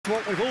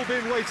what we've all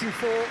been waiting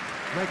for.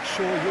 Make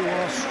sure you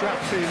are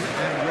strapped in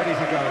and ready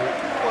to go.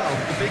 Well,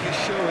 the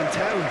biggest show in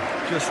town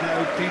just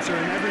now, Peter,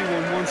 and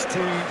everyone wants to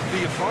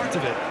be a part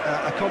of it.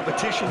 A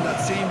competition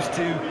that seems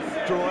to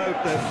draw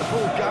out the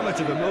whole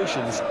gamut of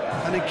emotions,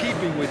 and in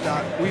keeping with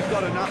that, we've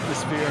got an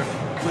atmosphere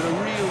with a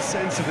real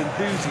sense of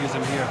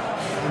enthusiasm here,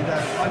 and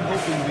I'm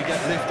hoping we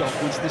get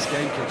lift-off once this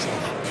game kicks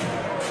off.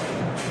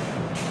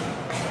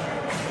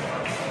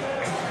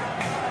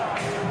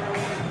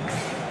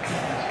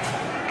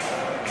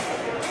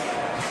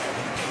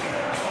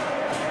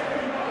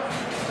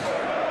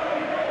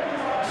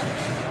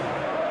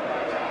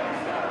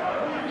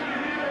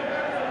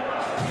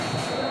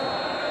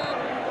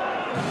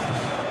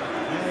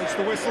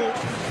 The whistle.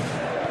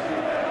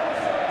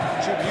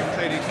 Jim, you've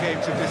played in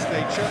games of this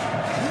nature.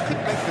 Who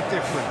could make the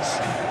difference?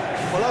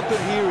 Well, I've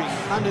been hearing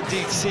and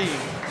indeed seeing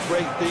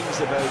great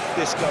things about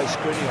this guy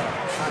Skriniar,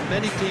 and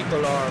many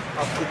people are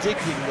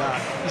predicting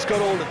that he's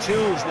got all the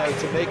tools now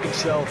to make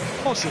himself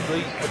possibly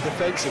a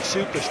defensive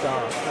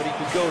superstar, that he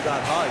could go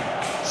that high.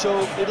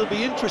 So it'll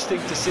be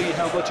interesting to see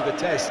how much of a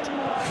test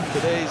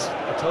today's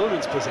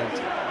opponents present.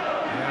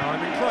 Yeah,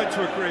 I'm inclined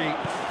to agree.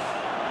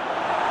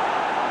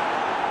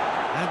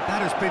 And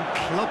that has been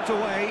clubbed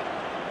away.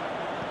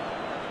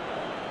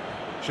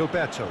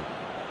 Gilberto.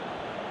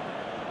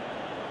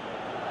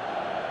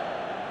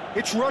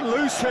 It's run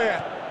loose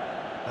here.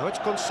 Now it's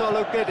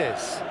Gonzalo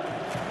Guedes.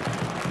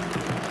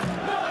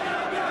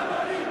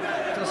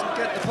 Doesn't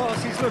get the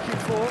pass he's looking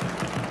for.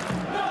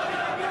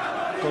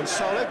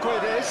 Gonzalo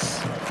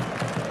Guedes.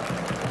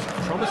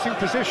 Promising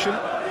position.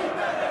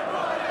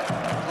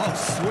 Oh,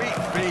 sweet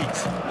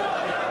feet.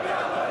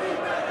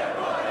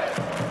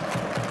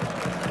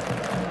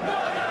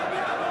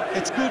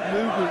 It's good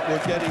movement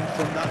we're getting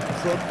from that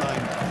front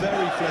line,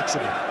 very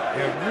flexible.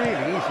 Yeah,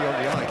 really easy on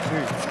the eye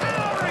too.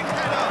 Towering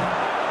header!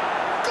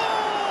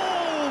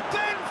 Goal!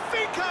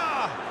 Benfica!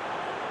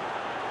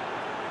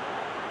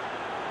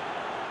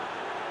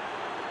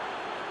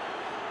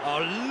 A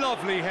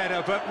lovely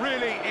header, but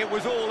really it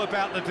was all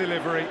about the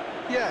delivery.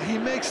 Yeah, he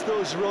makes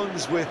those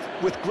runs with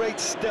great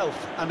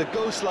stealth and a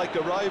ghost-like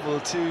arrival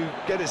to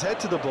get his head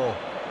to the ball.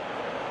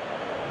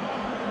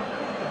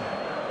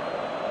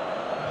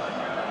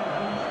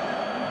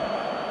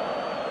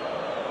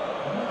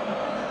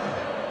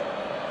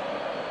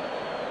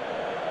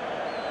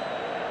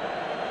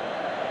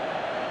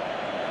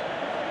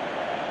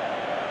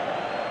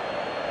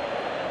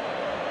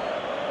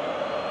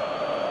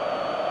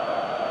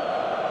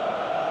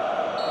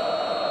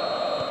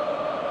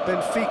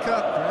 Benfica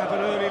grab an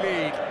early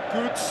lead.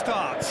 Good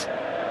start.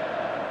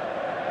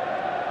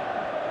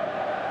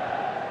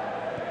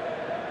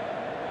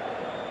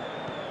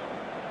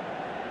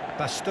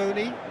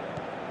 Bastoni.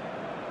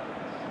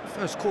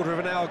 First quarter of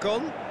an hour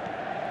gone.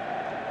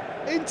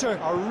 Inter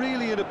are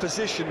really in a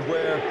position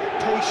where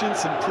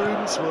patience and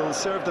prudence will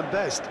serve them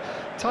best.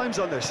 Time's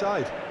on their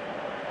side.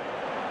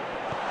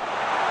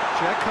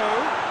 Dzeko.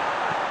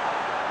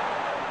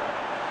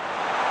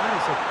 That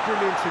is a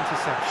brilliant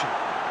interception.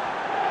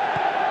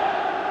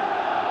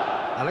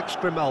 Alex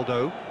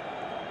Grimaldo.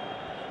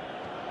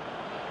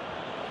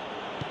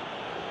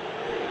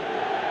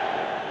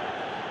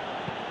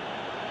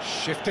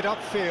 Shifted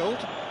upfield.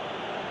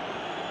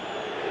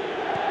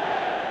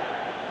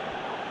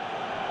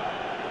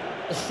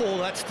 Oh,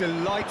 that's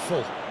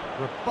delightful.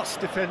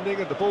 Robust defending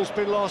and the ball's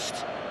been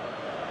lost.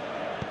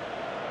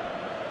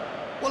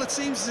 Well, it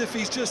seems as if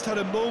he's just had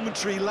a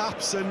momentary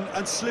lapse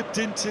and slipped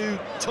into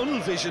tunnel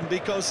vision,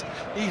 because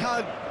he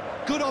had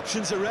good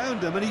options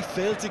around him and he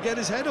failed to get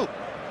his head up.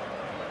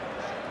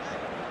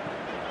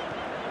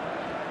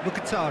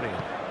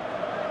 Mkhitaryan.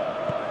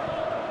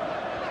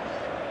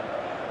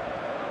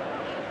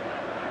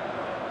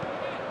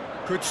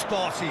 Good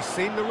spot, he's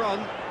seen the run.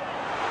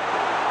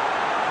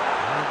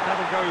 And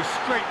that'll go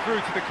straight through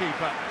to the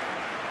keeper.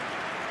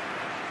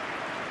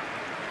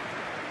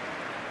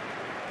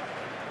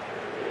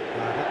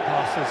 That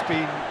pass has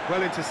been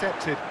well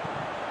intercepted.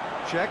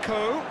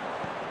 Dzeko.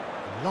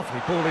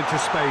 Lovely ball into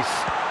space.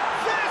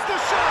 There's the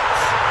shot!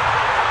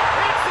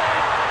 It's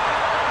in!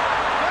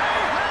 They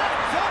have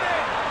done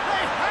it!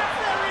 They have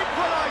their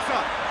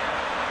equaliser!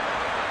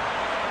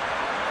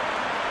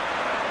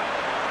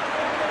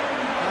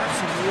 That's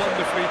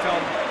wonderfully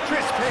done.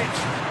 Crisp hit,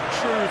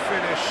 true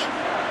finish.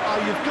 Oh,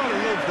 you've got to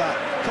love that.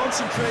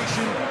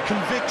 Concentration,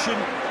 conviction,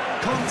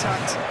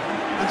 contact,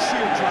 and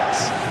sheer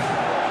class.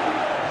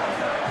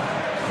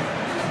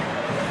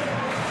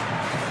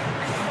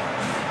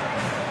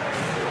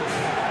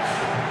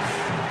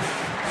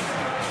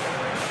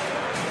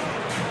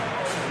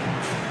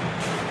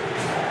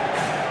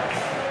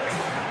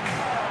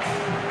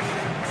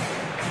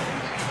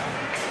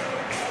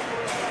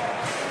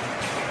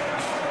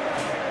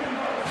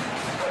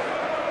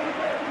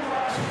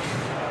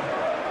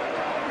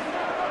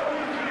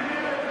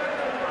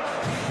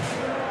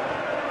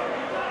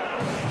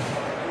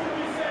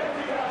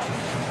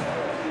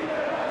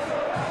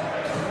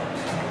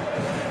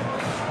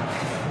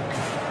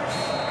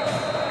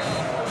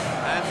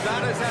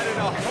 That has added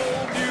a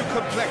whole new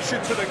complexion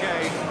to the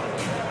game.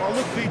 Well, Well,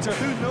 look, Peter,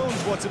 who knows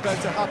what's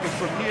about to happen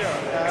from here?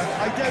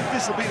 I doubt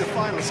this will be the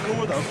final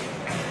score, though.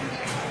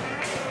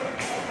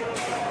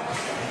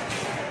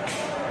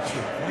 It's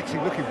an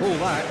exciting looking ball,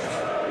 that.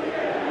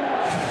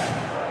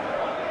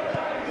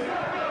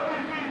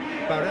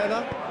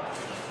 Barella.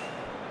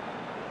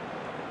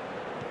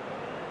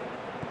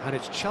 And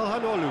it's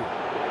Çalhanoğlu.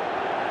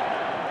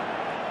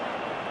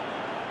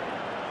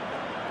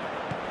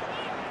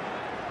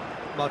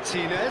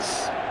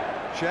 Martinez.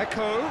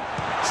 Dzeko.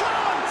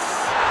 Chance!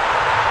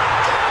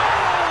 Goal!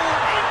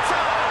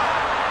 Inter!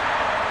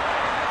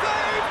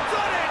 They've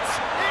done it!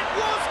 It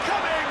was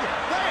coming!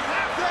 They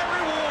have their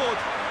reward!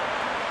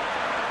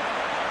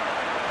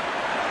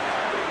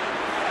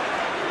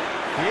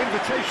 The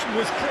invitation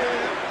was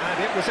clear, and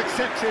it was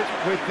accepted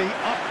with the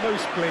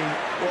utmost glee.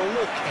 Well,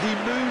 look, he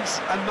moves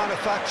and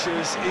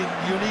manufactures in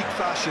unique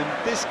fashion.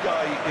 This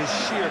guy is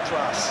sheer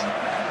class.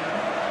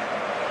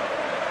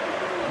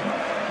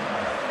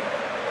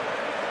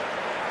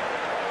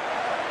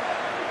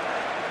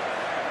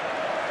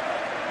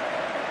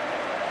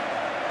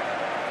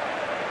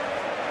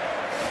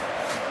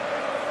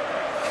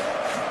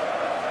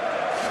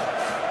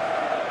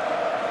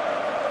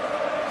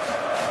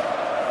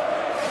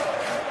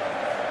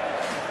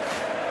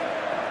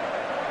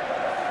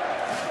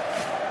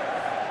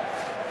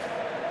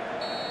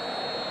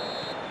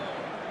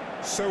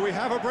 So we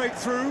have a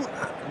breakthrough.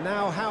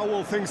 Now how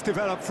will things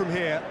develop from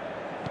here?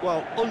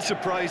 Well,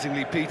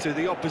 unsurprisingly, Peter,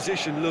 the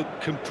opposition look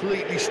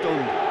completely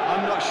stunned.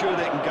 I'm not sure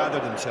they can gather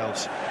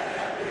themselves.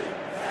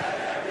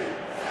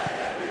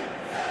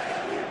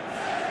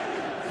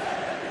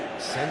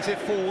 Sends it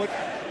forward.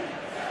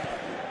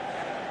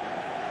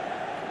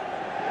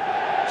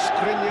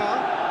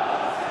 Skriniar.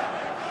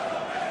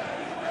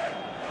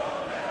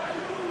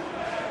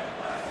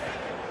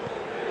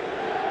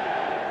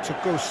 To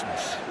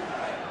Gosens.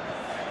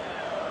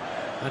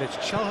 And it's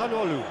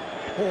Çalhanoğlu.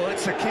 Oh,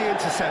 that's a key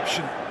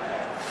interception.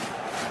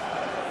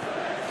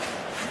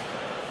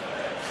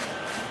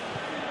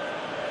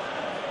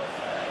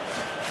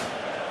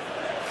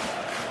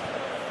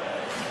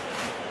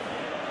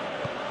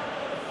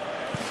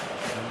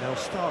 And they'll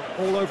start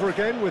all over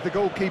again with the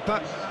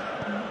goalkeeper.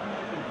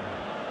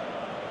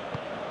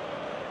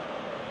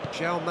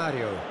 João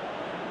Mario.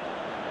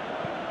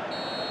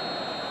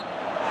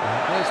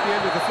 And there's the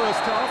end of the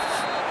first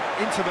half.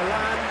 Inter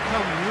Milan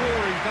come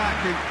roaring back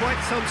in quite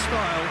some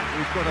style.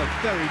 We've got a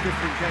very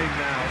different game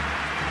now.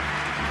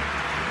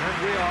 And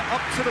we are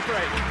up to the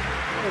break.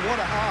 Oh, what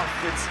a half.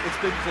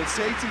 It's been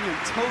pulsating and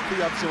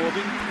totally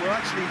absorbing. We're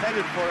actually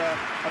headed for a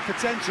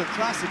potential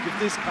classic if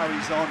this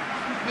carries on.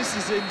 This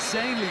is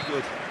insanely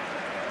good.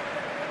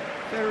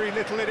 Very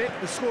little in it.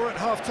 The score at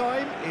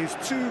half-time is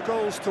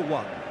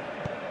 2-1.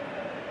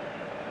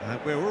 And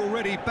we're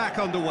already back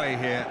underway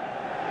here.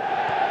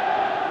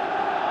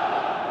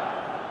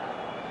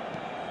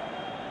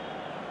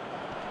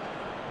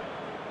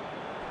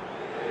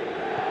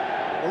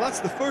 Well,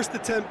 that's the first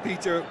attempt,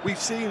 Peter, we've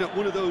seen at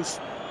one of those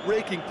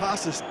raking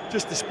passes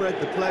just to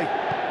spread the play.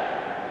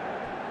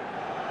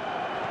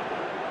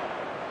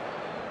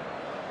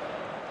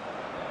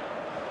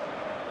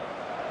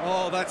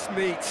 Oh, that's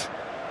neat.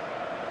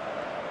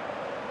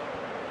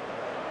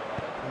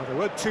 Well, there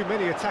weren't too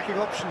many attacking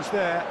options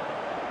there.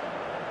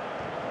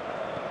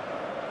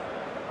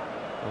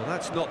 Well,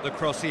 that's not the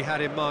cross he had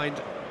in mind.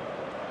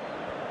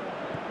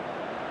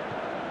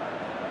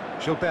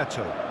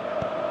 Gilberto.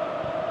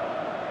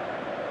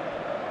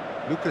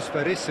 Lucas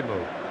Verissimo.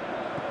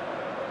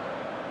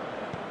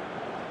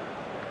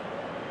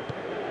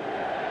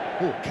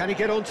 Oh, can he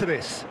get onto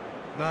this?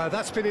 No,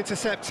 that's been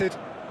intercepted.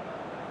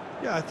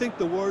 Yeah, I think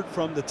the word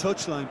from the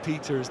touchline,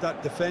 Peter, is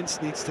that defence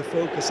needs to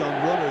focus on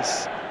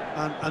runners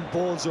and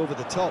balls over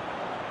the top.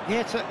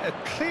 Yeah, it's a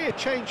clear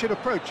change in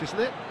approach, isn't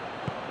it?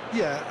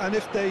 Yeah, and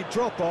if they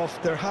drop off,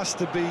 there has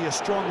to be a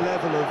strong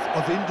level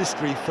of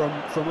industry from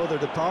other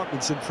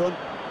departments in front.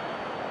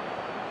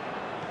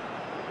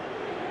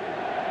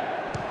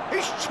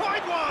 He's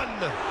tried one!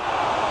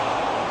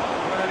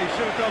 Well, he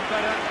should have done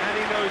better, and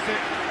he knows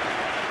it.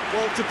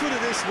 Well, to put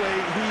it this way,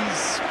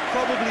 he's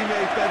probably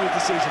made better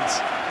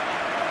decisions.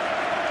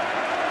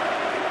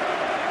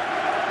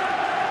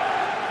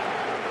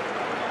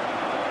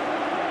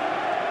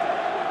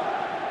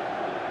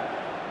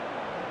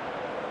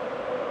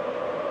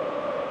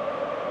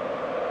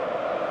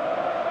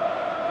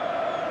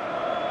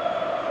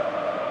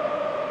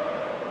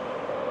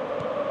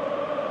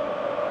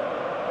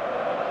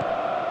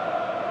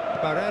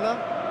 Barella.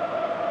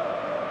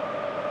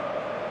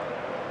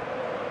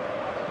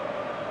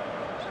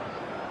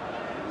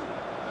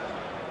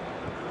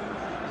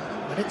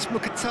 And it's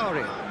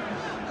Mkhitaryan.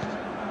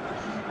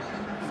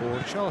 For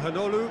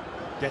Çalhanoğlu,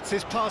 gets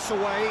his pass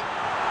away.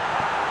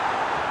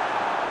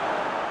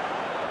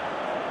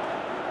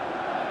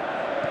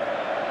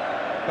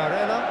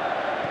 Barella.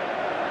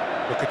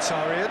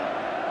 Mkhitaryan.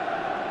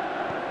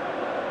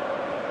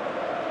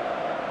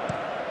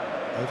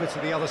 Over to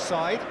the other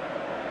side.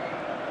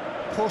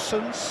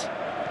 Gosens.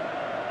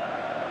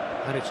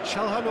 And it's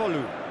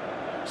Çalhanoğlu.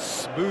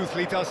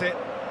 Smoothly does it.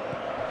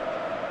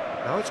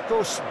 Now it's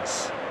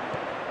Gosens.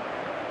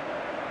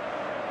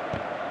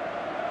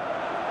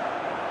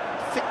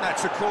 I think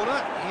that's a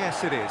corner.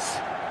 Yes, it is.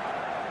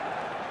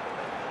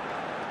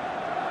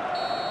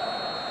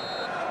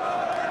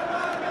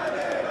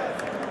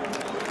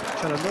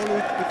 Çalhanoğlu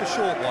with the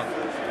short one.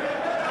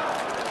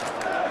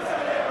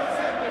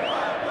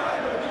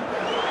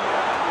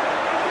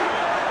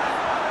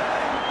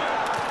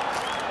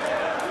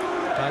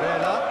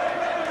 Barella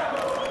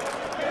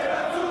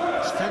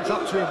stands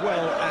up to it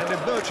well and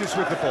emerges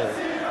with the ball.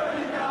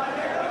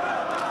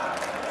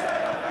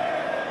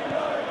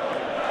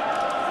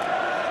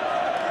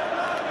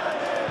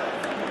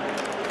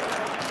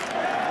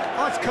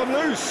 Oh, it's come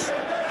loose.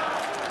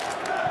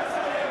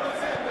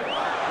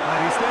 And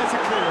he's there to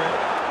clear it.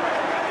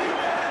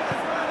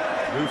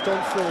 Moved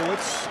on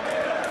forwards.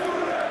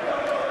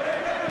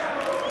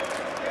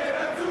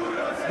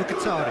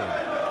 Mkhitaryan.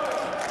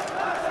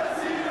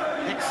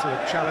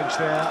 Excellent challenge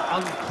there,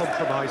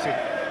 uncompromising.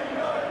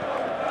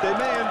 They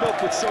may end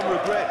up with some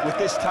regret with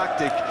this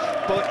tactic,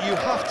 but you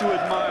have to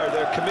admire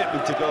their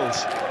commitment to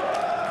goals.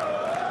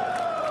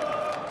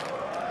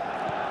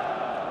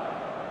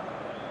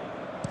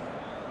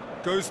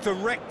 Goes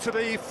direct to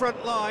the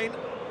front line.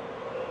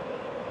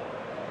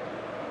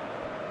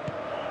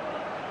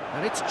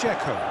 And it's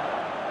Dzeko.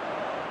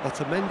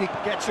 Otamendi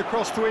gets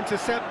across to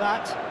intercept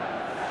that.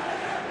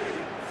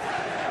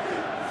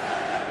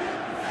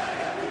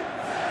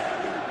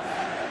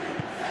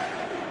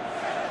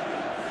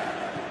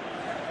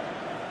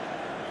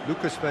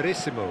 Lucas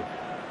Verissimo.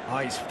 Ah,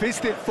 he's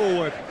fizzed it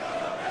forward.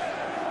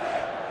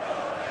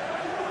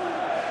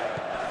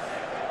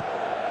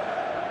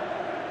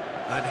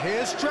 And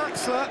here's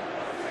Draxler.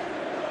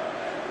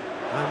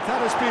 And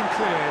that has been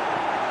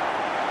cleared.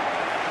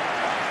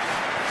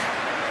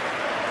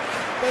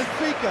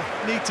 Benfica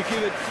need to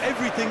give it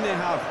everything they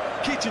have,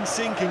 kitchen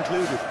sink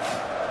included.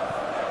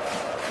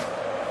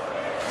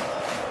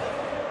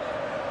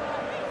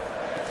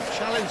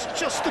 Challenge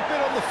just a bit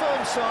on the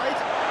firm side.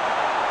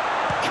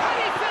 Can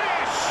he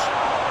finish?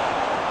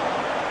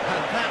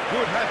 And that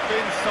would have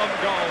been some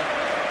goal.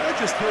 I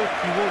just hope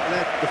he won't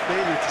let the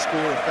failure to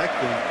score affect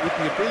him. With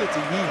the ability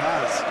he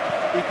has,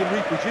 he can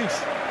reproduce.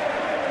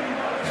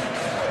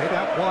 Head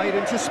out wide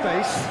into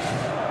space.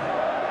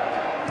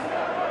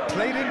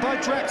 Played in by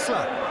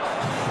Draxler.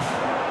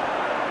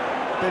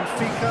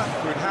 Benfica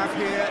would have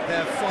here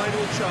their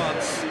final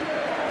chance.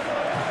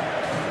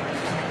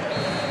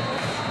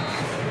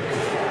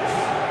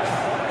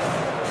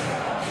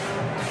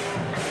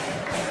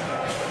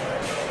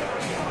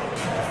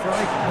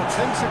 Frey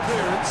attempts a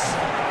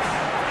clearance.